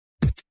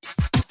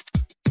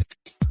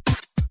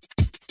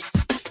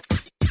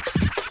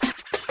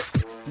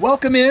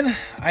Welcome in.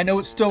 I know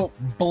it's still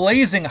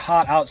blazing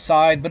hot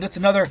outside, but it's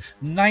another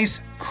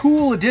nice,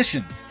 cool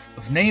edition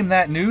of Name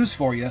That News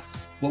for you,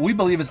 what we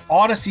believe is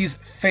Odyssey's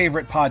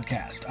favorite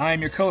podcast. I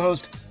am your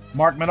co-host,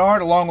 Mark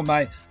Menard, along with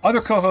my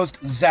other co-host,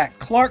 Zach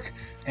Clark,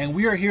 and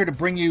we are here to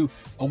bring you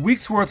a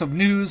week's worth of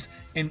news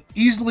in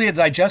easily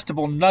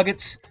digestible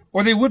nuggets,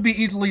 or they would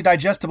be easily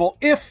digestible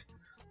if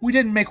we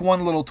didn't make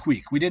one little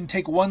tweak. We didn't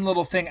take one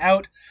little thing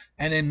out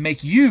and then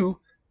make you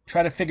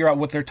try to figure out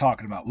what they're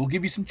talking about. We'll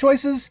give you some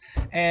choices,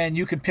 and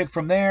you can pick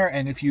from there,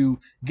 and if you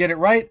get it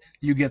right,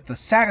 you get the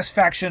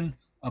satisfaction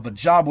of a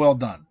job well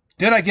done.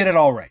 Did I get it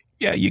all right?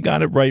 Yeah, you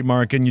got it right,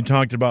 Mark, and you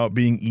talked about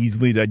being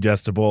easily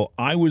digestible.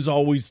 I was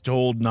always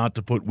told not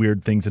to put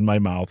weird things in my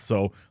mouth,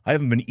 so I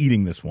haven't been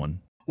eating this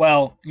one.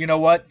 Well, you know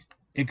what?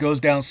 It goes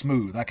down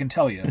smooth, I can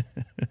tell you.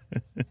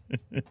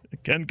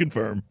 Can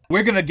confirm.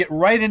 We're going to get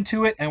right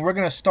into it, and we're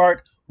going to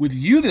start with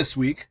you this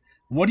week.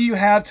 What do you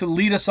have to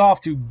lead us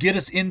off to get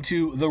us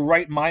into the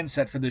right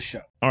mindset for this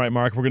show? All right,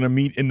 Mark, we're going to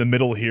meet in the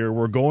middle here.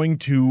 We're going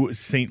to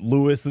St.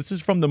 Louis. This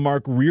is from the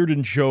Mark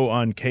Reardon Show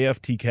on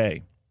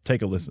KFTK.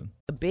 Take a listen.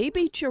 A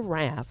baby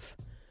giraffe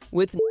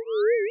with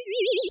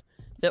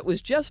that was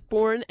just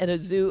born at a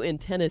zoo in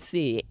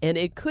Tennessee, and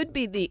it could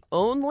be the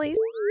only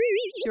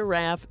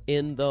giraffe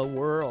in the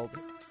world.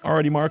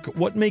 Alrighty, Mark,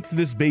 what makes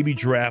this baby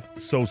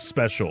giraffe so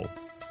special?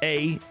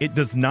 A, it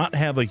does not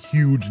have a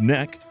huge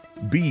neck.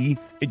 B,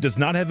 it does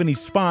not have any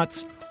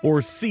spots.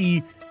 Or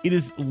C, it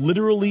is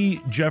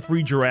literally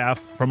Jeffrey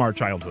Giraffe from our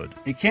childhood.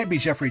 It can't be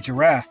Jeffrey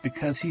Giraffe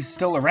because he's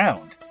still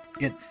around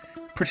at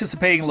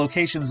participating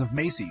locations of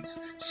Macy's.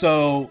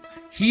 So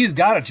he's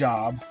got a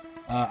job.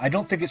 I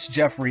don't think it's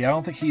Jeffrey. I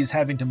don't think he's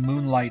having to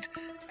moonlight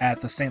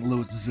at the St.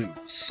 Louis Zoo.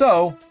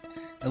 So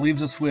it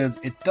leaves us with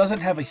it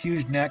doesn't have a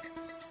huge neck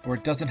or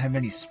it doesn't have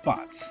any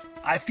spots.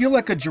 I feel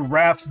like a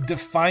giraffe's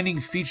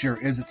defining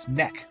feature is its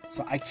neck,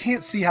 so I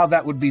can't see how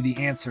that would be the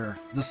answer.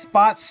 The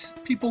spots,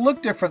 people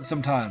look different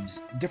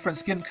sometimes. Different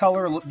skin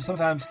color,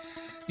 sometimes,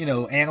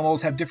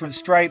 animals have different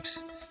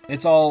stripes.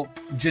 It's all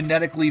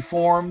genetically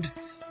formed.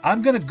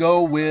 I'm going to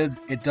go with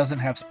it doesn't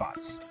have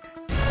spots.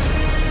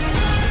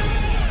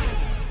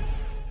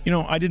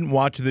 I didn't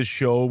watch this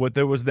show, but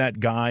there was that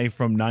guy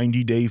from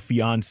 90 Day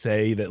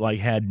Fiancé that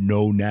had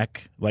no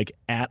neck,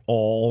 at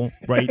all,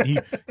 right?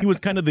 He was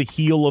kind of the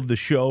heel of the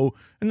show.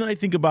 And then I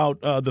think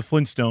about the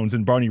Flintstones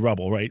and Barney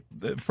Rubble, right?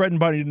 Fred and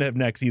Barney didn't have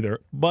necks either.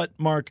 But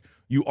Mark,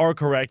 you are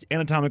correct.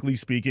 Anatomically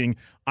speaking,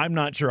 I'm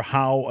not sure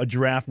how a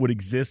giraffe would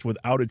exist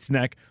without its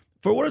neck.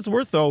 For what it's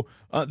worth, though,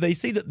 they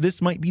say that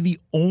this might be the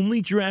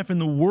only giraffe in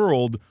the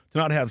world to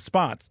not have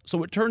spots.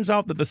 So it turns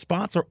out that the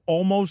spots are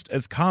almost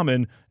as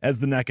common as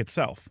the neck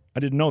itself.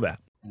 I didn't know that.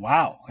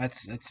 Wow,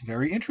 that's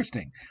very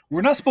interesting.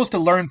 We're not supposed to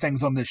learn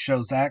things on this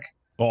show, Zach.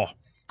 Oh,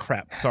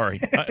 crap.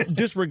 Sorry.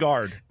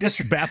 Disregard.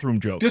 Bathroom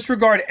joke.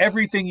 Disregard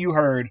everything you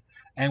heard,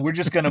 and we're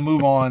just going to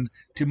move on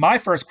to my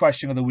first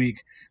question of the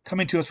week,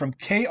 coming to us from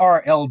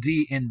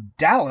KRLD in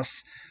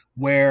Dallas,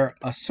 where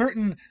a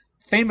certain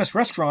famous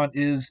restaurant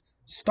is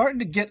starting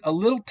to get a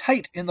little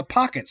tight in the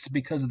pockets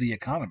because of the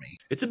economy.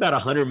 It's about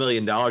 $100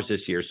 million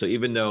this year. So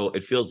even though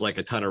it feels like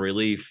a ton of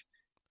relief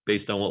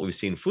based on what we've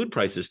seen, food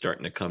prices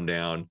starting to come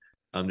down,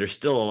 there's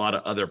still a lot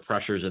of other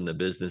pressures in the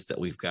business that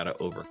we've got to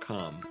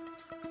overcome.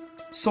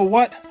 So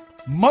what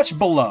much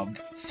beloved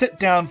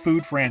sit-down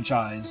food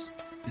franchise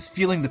is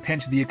feeling the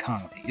pinch of the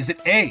economy? Is it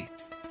A,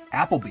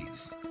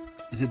 Applebee's?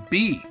 Is it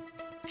B,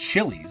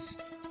 Chili's?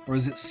 Or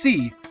is it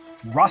C,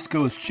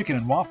 Roscoe's Chicken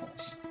and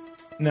Waffles?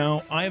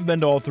 Now, I've been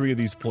to all three of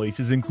these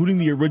places, including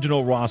the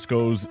original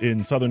Roscoe's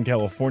in Southern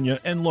California.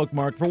 And look,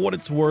 Mark, for what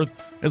it's worth,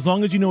 as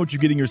long as you know what you're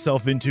getting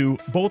yourself into,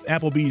 both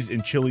Applebee's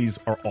and Chili's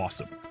are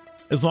awesome.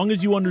 As long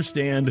as you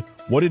understand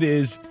what it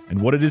is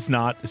and what it is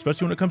not,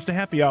 especially when it comes to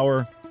happy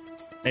hour,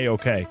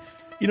 A-okay.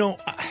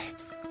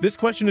 This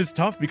question is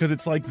tough because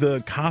it's like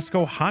the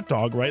Costco hot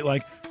dog,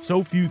 right?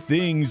 So few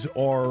things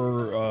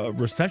are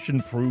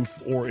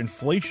recession-proof or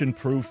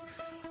inflation-proof.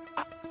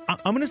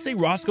 I'm going to say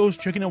Roscoe's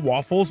Chicken and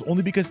Waffles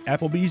only because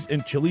Applebee's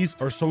and Chili's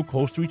are so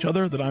close to each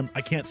other that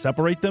I can't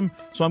separate them.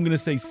 So I'm going to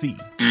say C.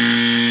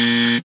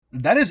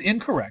 That is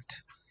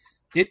incorrect.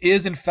 It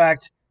is, in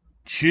fact,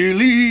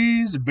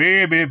 Chili's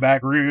baby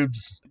back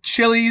ribs.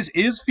 Chili's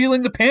is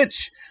feeling the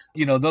pinch.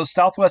 Those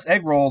Southwest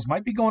egg rolls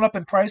might be going up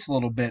in price a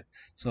little bit.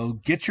 So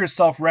get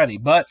yourself ready.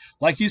 But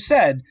like you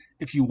said,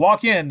 if you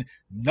walk in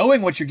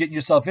knowing what you're getting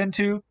yourself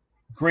into,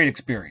 great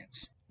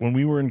experience. When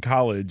we were in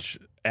college,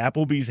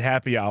 Applebee's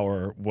happy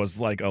hour was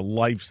like a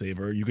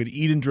lifesaver. You could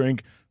eat and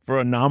drink for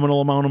a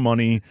nominal amount of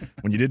money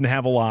when you didn't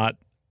have a lot.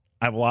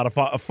 I have a lot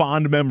of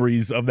fond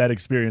memories of that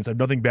experience. I have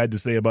nothing bad to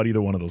say about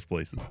either one of those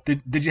places.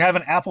 Did you have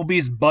an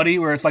Applebee's buddy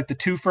where it's like the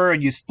twofer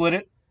and you split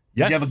it?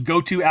 Yes. Did you have a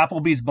go-to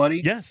Applebee's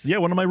buddy? Yes. Yeah,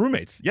 one of my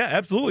roommates. Yeah,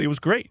 absolutely. It was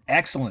great.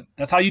 Excellent.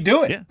 That's how you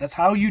do it. Yeah. That's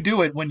how you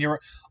do it when you're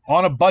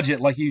on a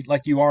budget like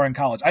you are in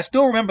college. I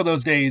still remember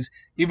those days,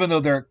 even though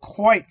they're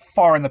quite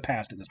far in the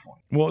past at this point.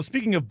 Well,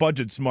 speaking of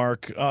budgets,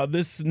 Mark,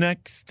 this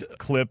next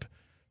clip,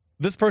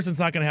 this person's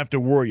not going to have to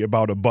worry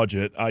about a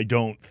budget, I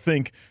don't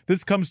think.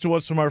 This comes to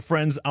us from our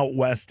friends out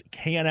west,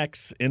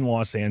 KNX in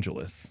Los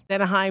Angeles.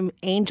 Anaheim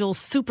Angels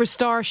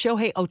superstar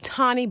Shohei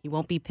Ohtani. He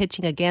won't be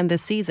pitching again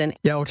this season.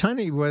 Yeah,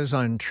 Ohtani was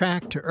on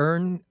track to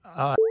earn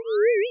a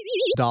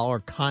dollar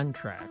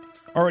contract.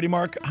 Alrighty,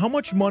 Mark, how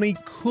much money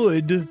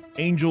could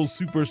Angels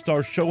superstar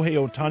Shohei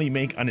Ohtani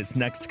make on his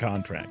next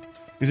contract?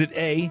 Is it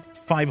A,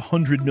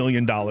 $500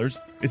 million?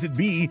 Is it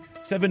B,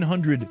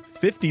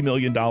 $750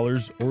 million?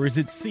 Or is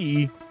it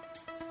C,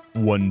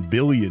 $1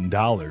 billion?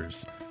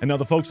 And now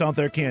the folks out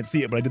there can't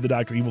see it, but I did the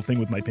Dr. Evil thing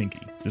with my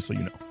pinky, just so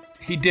you know.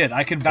 He did.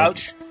 I can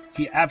vouch.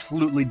 He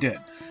absolutely did.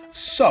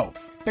 So,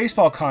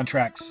 baseball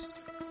contracts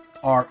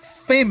are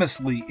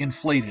famously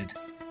inflated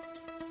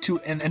to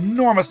an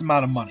enormous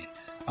amount of money.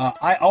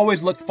 I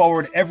always look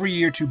forward every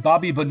year to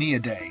Bobby Bonilla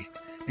Day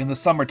in the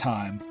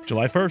summertime.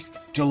 July 1st.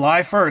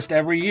 July 1st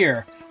every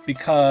year,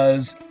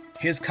 because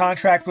his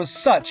contract was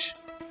such,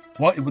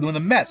 when the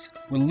Mets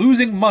were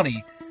losing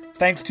money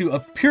thanks to a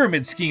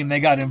pyramid scheme they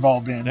got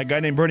involved in. That guy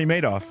named Bernie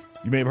Madoff.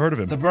 You may have heard of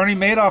him. The Bernie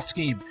Madoff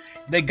scheme.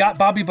 They got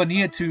Bobby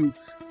Bonilla to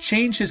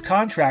change his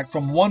contract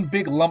from one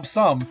big lump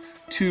sum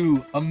to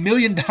 $1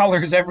 million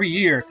every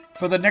year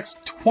for the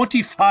next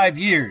 25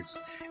 years.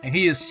 And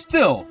he is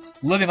still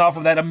living off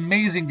of that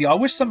amazing deal. I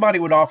wish somebody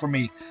would offer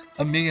me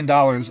 $1 million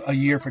a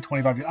year for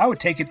 25 years. I would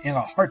take it in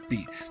a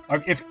heartbeat.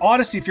 If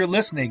Odyssey, if you're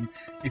listening,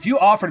 if you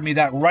offered me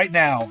that right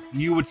now,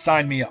 you would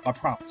sign me up. I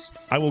promise.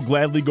 I will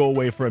gladly go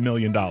away for $1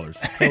 million.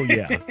 Hell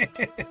yeah.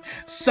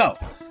 So,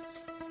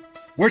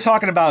 we're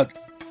talking about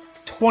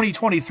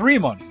 2023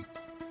 money,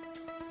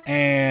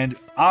 and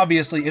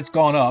obviously it's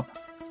gone up.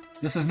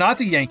 This is not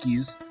the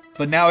Yankees,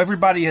 but now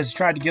everybody has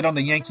tried to get on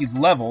the Yankees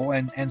level,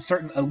 and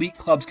certain elite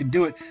clubs can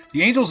do it.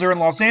 The Angels are in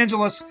Los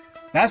Angeles.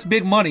 That's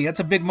big money. That's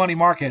a big money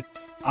market.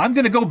 I'm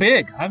going to go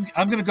big. I'm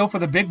going to go for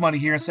the big money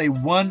here and say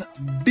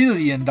 $1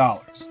 billion.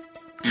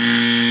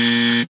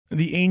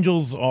 The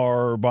Angels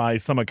are, by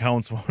some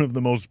accounts, one of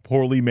the most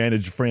poorly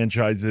managed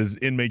franchises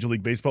in Major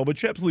League Baseball,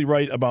 but you're absolutely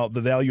right about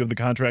the value of the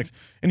contracts.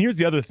 And here's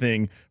the other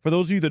thing. For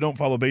those of you that don't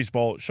follow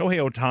baseball, Shohei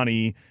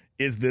Ohtani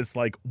is this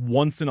like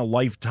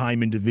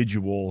once-in-a-lifetime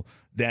individual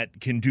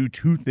that can do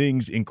two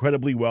things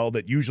incredibly well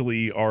that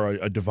usually are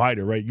a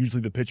divider, right?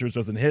 Usually the pitcher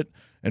doesn't hit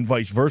and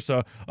vice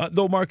versa.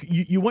 Though, Mark,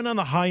 you went on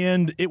the high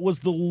end. It was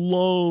the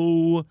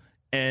low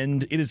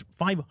end. It is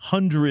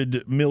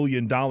 $500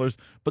 million.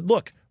 But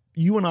look,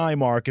 you and I,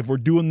 Mark, if we're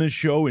doing this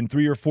show in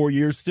 3 or 4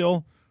 years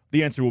still,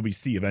 the answer will be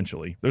C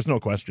eventually. There's no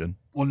question.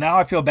 Well, now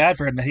I feel bad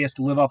for him that he has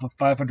to live off of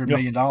 $500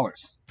 million.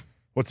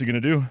 What's he going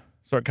to do?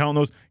 Start counting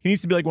those. He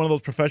needs to be like one of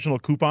those professional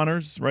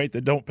couponers, right,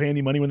 that don't pay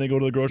any money when they go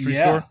to the grocery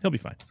store. He'll be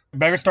fine.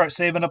 Better start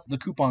saving up the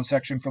coupon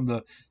section from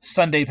the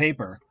Sunday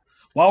paper.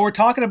 While we're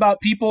talking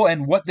about people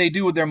and what they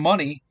do with their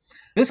money,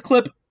 this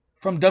clip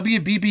from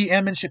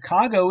WBBM in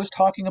Chicago is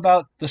talking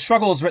about the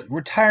struggles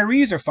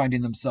retirees are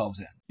finding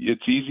themselves in.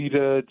 It's easy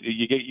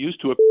you get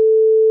used to it.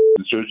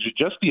 So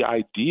just the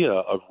idea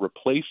of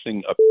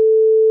replacing a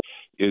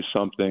is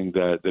something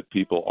that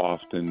people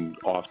often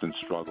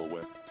struggle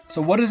with.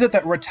 So what is it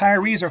that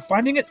retirees are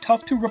finding it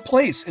tough to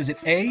replace? Is it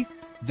A,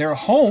 their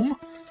home?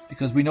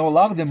 Because we know a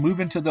lot of them move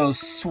into those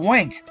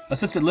swank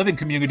assisted living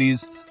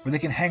communities where they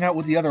can hang out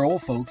with the other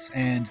old folks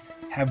and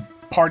have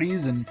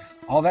parties and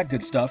all that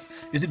good stuff.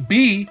 Is it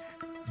B,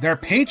 their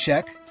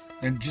paycheck?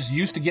 They're just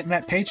used to getting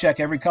that paycheck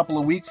every couple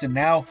of weeks, and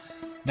now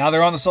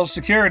they're on the Social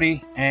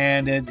Security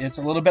and it's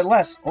a little bit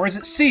less. Or is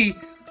it C,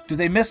 do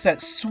they miss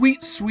that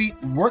sweet,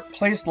 sweet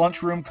workplace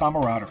lunchroom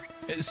camaraderie?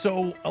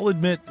 So I'll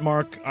admit,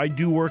 Mark, I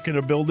do work in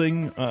a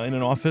building, in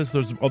an office.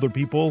 There's other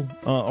people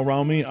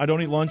around me. I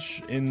don't eat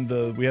lunch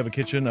we have a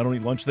kitchen. I don't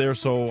eat lunch there.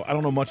 So I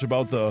don't know much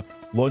about the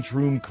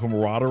lunchroom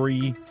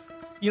camaraderie.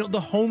 You know, the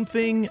home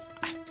thing,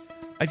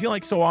 I feel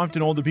like so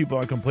often older people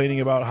are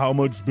complaining about how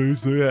much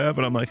space they have.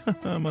 And I'm like,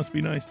 must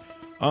be nice.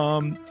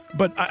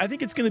 But I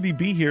think it's going to be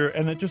B here.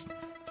 And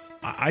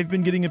I've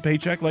been getting a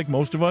paycheck like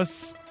most of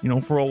us,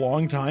 for a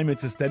long time.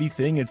 It's a steady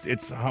thing.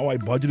 It's how I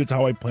budget. It's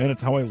how I plan.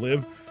 It's how I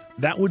live.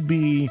 That would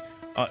be,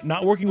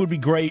 not working would be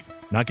great.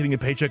 Not getting a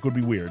paycheck would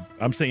be weird.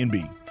 I'm saying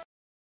B.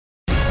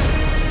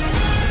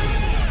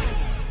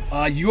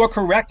 You are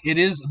correct. It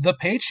is the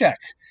paycheck.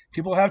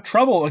 People have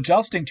trouble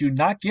adjusting to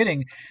not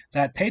getting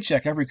that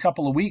paycheck every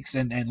couple of weeks.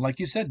 And like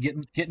you said,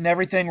 getting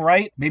everything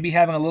right, maybe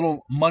having a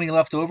little money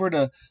left over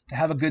to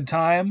have a good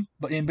time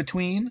in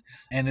between.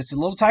 And it's a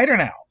little tighter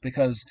now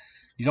because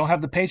you don't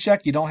have the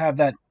paycheck. You don't have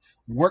that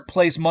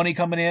workplace money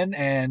coming in,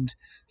 and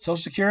Social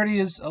Security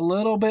is a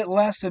little bit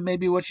less than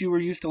maybe what you were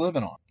used to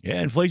living on.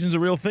 Yeah, inflation's a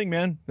real thing,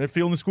 man. They're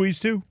feeling the squeeze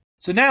too.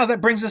 So now that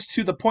brings us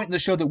to the point in the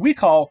show that we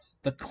call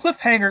the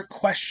cliffhanger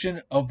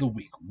question of the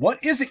week.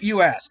 What is it,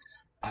 you ask?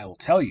 I will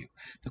tell you.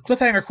 The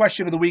cliffhanger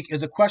question of the week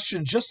is a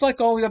question just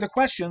like all the other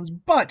questions,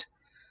 but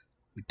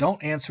we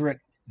don't answer it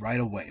right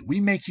away.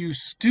 We make you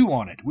stew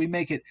on it. We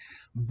make it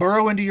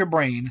burrow into your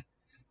brain.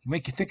 We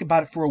make you think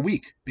about it for a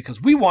week because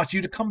we want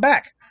you to come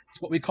back.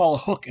 It's what we call a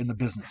hook in the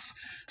business.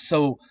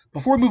 So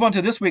before we move on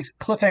to this week's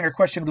cliffhanger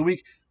question of the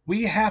week,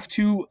 we have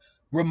to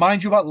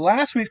remind you about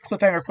last week's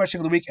cliffhanger question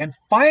of the week, and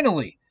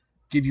finally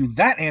give you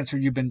that answer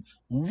you've been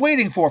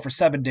waiting for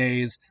 7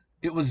 days.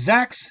 It was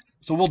Zach's,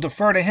 so we'll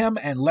defer to him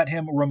and let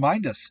him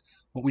remind us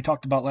what we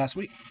talked about last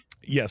week.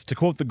 Yes, to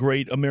quote the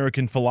great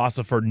American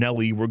philosopher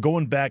Nelly, we're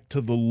going back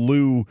to the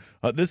loo.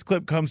 This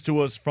clip comes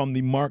to us from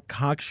the Mark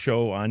Cox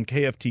Show on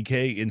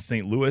KFTK in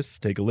St. Louis.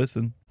 Take a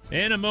listen.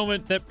 In a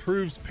moment that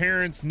proves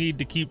parents need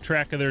to keep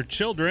track of their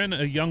children,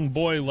 a young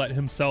boy let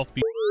himself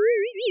be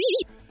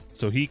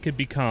so he could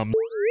become,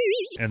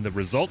 and the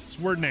results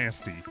were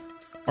nasty.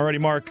 Alrighty,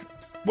 Mark,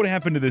 what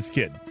happened to this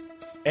kid?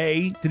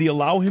 A, did he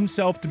allow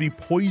himself to be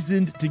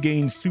poisoned to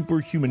gain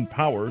superhuman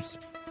powers?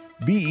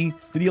 B,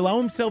 did he allow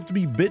himself to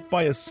be bit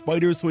by a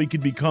spider so he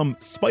could become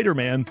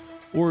Spider-Man?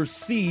 Or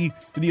C,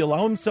 did he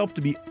allow himself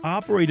to be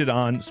operated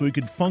on so he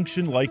could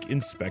function like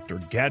Inspector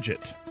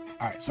Gadget?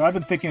 All right, so I've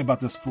been thinking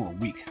about this for a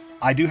week.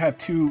 I do have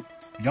 2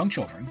 young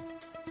children.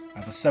 I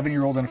have a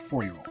 7-year-old and a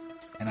 4-year-old.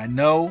 And I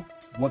know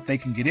what they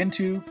can get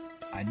into.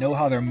 I know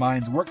how their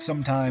minds work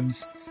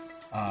sometimes.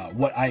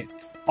 What I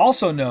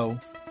also know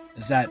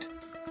is that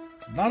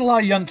not a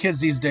lot of young kids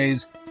these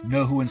days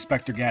know who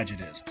Inspector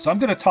Gadget is. So I'm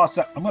going to toss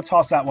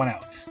that one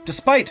out.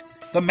 Despite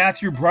the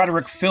Matthew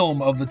Broderick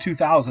film of the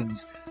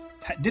 2000s,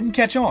 didn't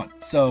catch on.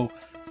 So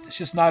it's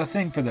just not a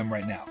thing for them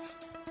right now.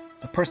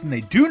 The person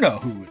they do know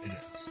who it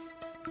is,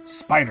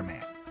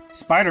 Spider-Man.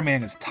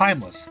 Spider-Man is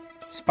timeless.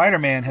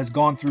 Spider-Man has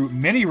gone through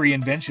many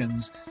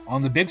reinventions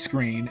on the big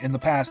screen in the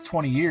past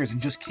 20 years and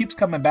just keeps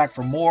coming back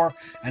for more.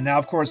 And now,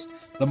 of course,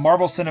 the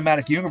Marvel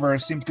Cinematic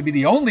Universe seems to be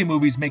the only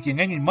movies making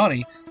any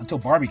money until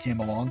Barbie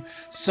came along.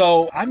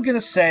 So I'm going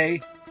to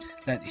say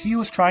that he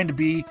was trying to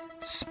be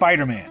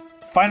Spider-Man.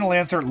 Final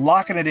answer,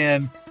 locking it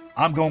in.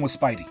 I'm going with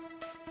Spidey.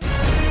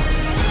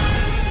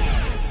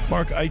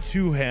 Mark, I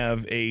too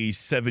have a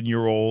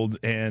 7-year-old,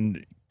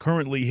 and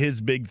currently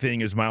his big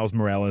thing is Miles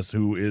Morales,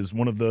 who is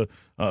one of the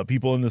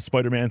people in the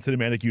Spider-Man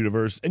cinematic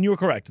universe. And you were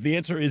correct. The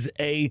answer is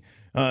A.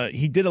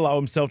 He did allow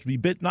himself to be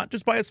bit, not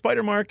just by a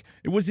spider, Mark.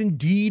 It was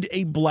indeed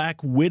a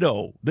black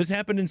widow. This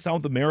happened in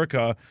South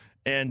America,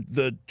 and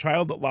the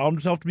child that allowed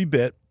himself to be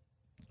bit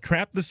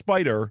trapped the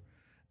spider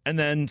and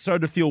then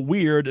started to feel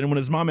weird. And when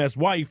his mom asked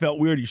why he felt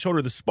weird, he showed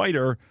her the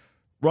spider,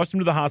 rushed him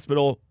to the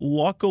hospital.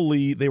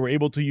 Luckily, they were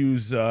able to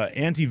use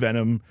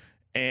anti-venom,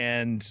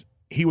 and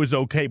he was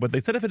okay. But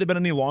they said if it had been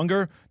any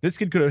longer, this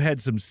kid could have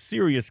had some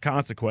serious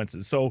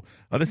consequences. So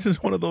this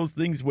is one of those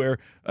things where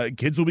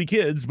kids will be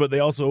kids, but they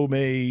also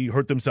may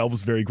hurt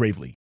themselves very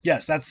gravely.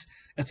 Yes,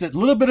 it's a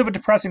little bit of a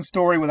depressing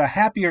story with a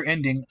happier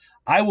ending.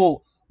 I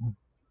will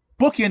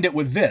bookend it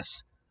with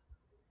this.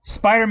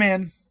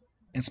 Spider-Man,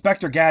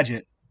 Inspector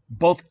Gadget,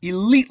 both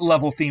elite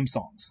level theme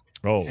songs.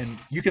 Oh. And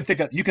you can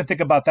think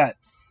about that.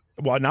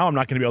 Well, now I'm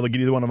not going to be able to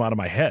get either one of them out of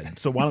my head.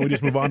 So why don't we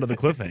just move on to the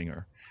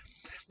cliffhanger?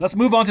 Let's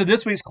move on to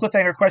this week's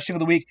cliffhanger question of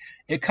the week.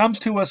 It comes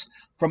to us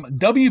from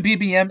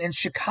WBBM in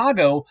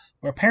Chicago,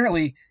 where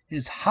apparently it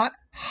is hot,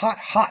 hot,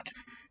 hot.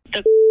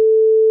 The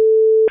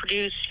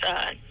produce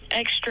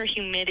extra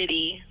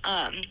humidity.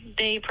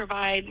 They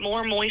provide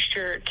more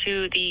moisture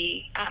to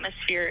the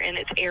atmosphere in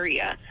its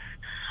area,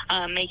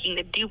 making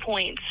the dew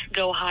points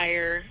go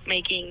higher,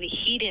 making the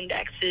heat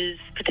indexes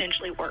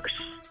potentially worse.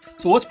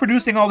 So what's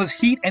producing all this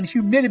heat and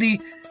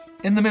humidity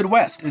in the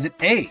Midwest? Is it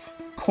A,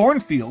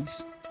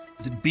 cornfields?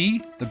 Is it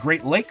B, the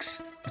Great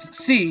Lakes? Is it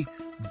C,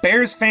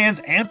 Bears fans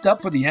amped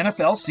up for the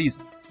NFL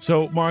season?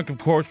 So, Mark, of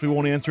course, we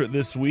won't answer it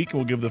this week.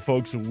 We'll give the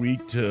folks a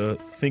week to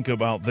think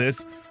about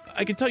this.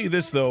 I can tell you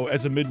this, though,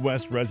 as a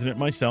Midwest resident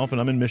myself, and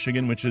I'm in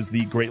Michigan, which is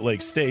the Great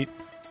Lakes state,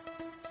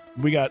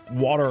 we got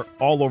water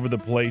all over the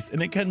place,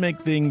 and it can make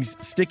things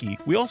sticky.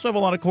 We also have a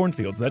lot of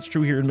cornfields. That's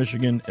true here in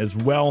Michigan as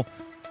well.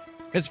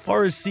 As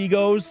far as sea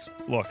goes,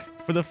 look,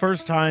 for the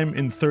first time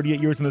in 38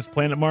 years on this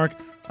planet, Mark,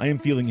 I am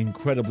feeling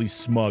incredibly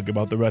smug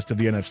about the rest of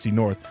the NFC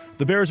North.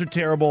 The Bears are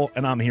terrible,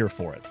 and I'm here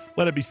for it.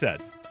 Let it be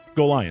said.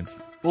 Go Lions.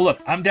 Well,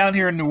 look, I'm down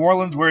here in New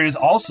Orleans, where it is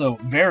also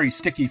very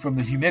sticky from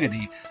the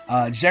humidity,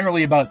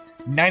 generally about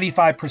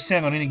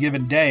 95% on any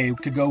given day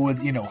to go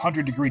with,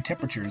 100-degree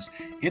temperatures.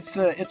 It's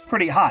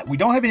pretty hot. We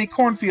don't have any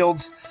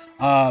cornfields.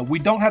 We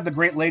don't have the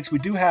Great Lakes. We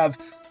do have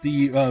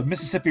the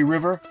Mississippi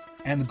River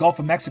and the Gulf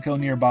of Mexico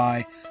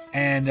nearby.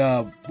 And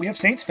we have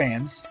Saints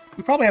fans.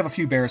 We probably have a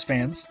few Bears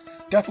fans.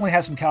 Definitely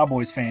have some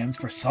Cowboys fans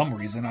for some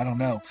reason. I don't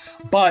know.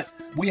 But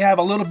we have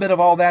a little bit of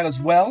all that as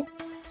well.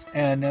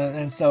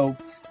 And so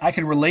I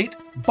can relate.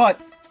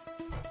 But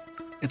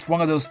it's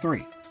one of those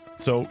three.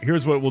 So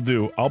here's what we'll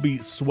do. I'll be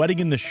sweating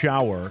in the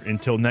shower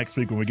until next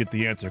week when we get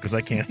the answer, because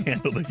I can't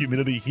handle the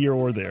humidity here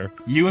or there.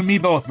 You and me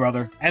both,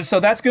 brother. And so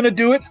that's going to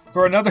do it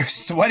for another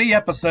sweaty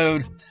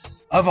episode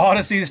of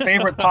Odyssey's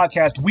favorite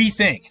podcast, We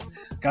Think.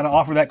 Got to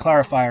offer that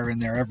clarifier in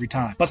there every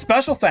time. But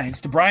special thanks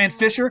to Brian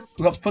Fisher,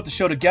 who helps put the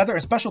show together,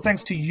 and special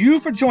thanks to you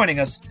for joining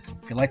us.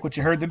 If you like what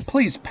you heard, then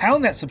please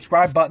pound that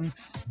subscribe button,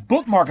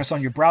 bookmark us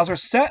on your browser,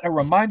 set a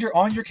reminder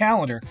on your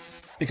calendar,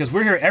 because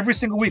we're here every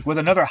single week with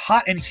another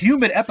hot and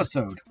humid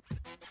episode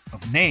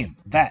of Name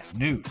That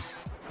News.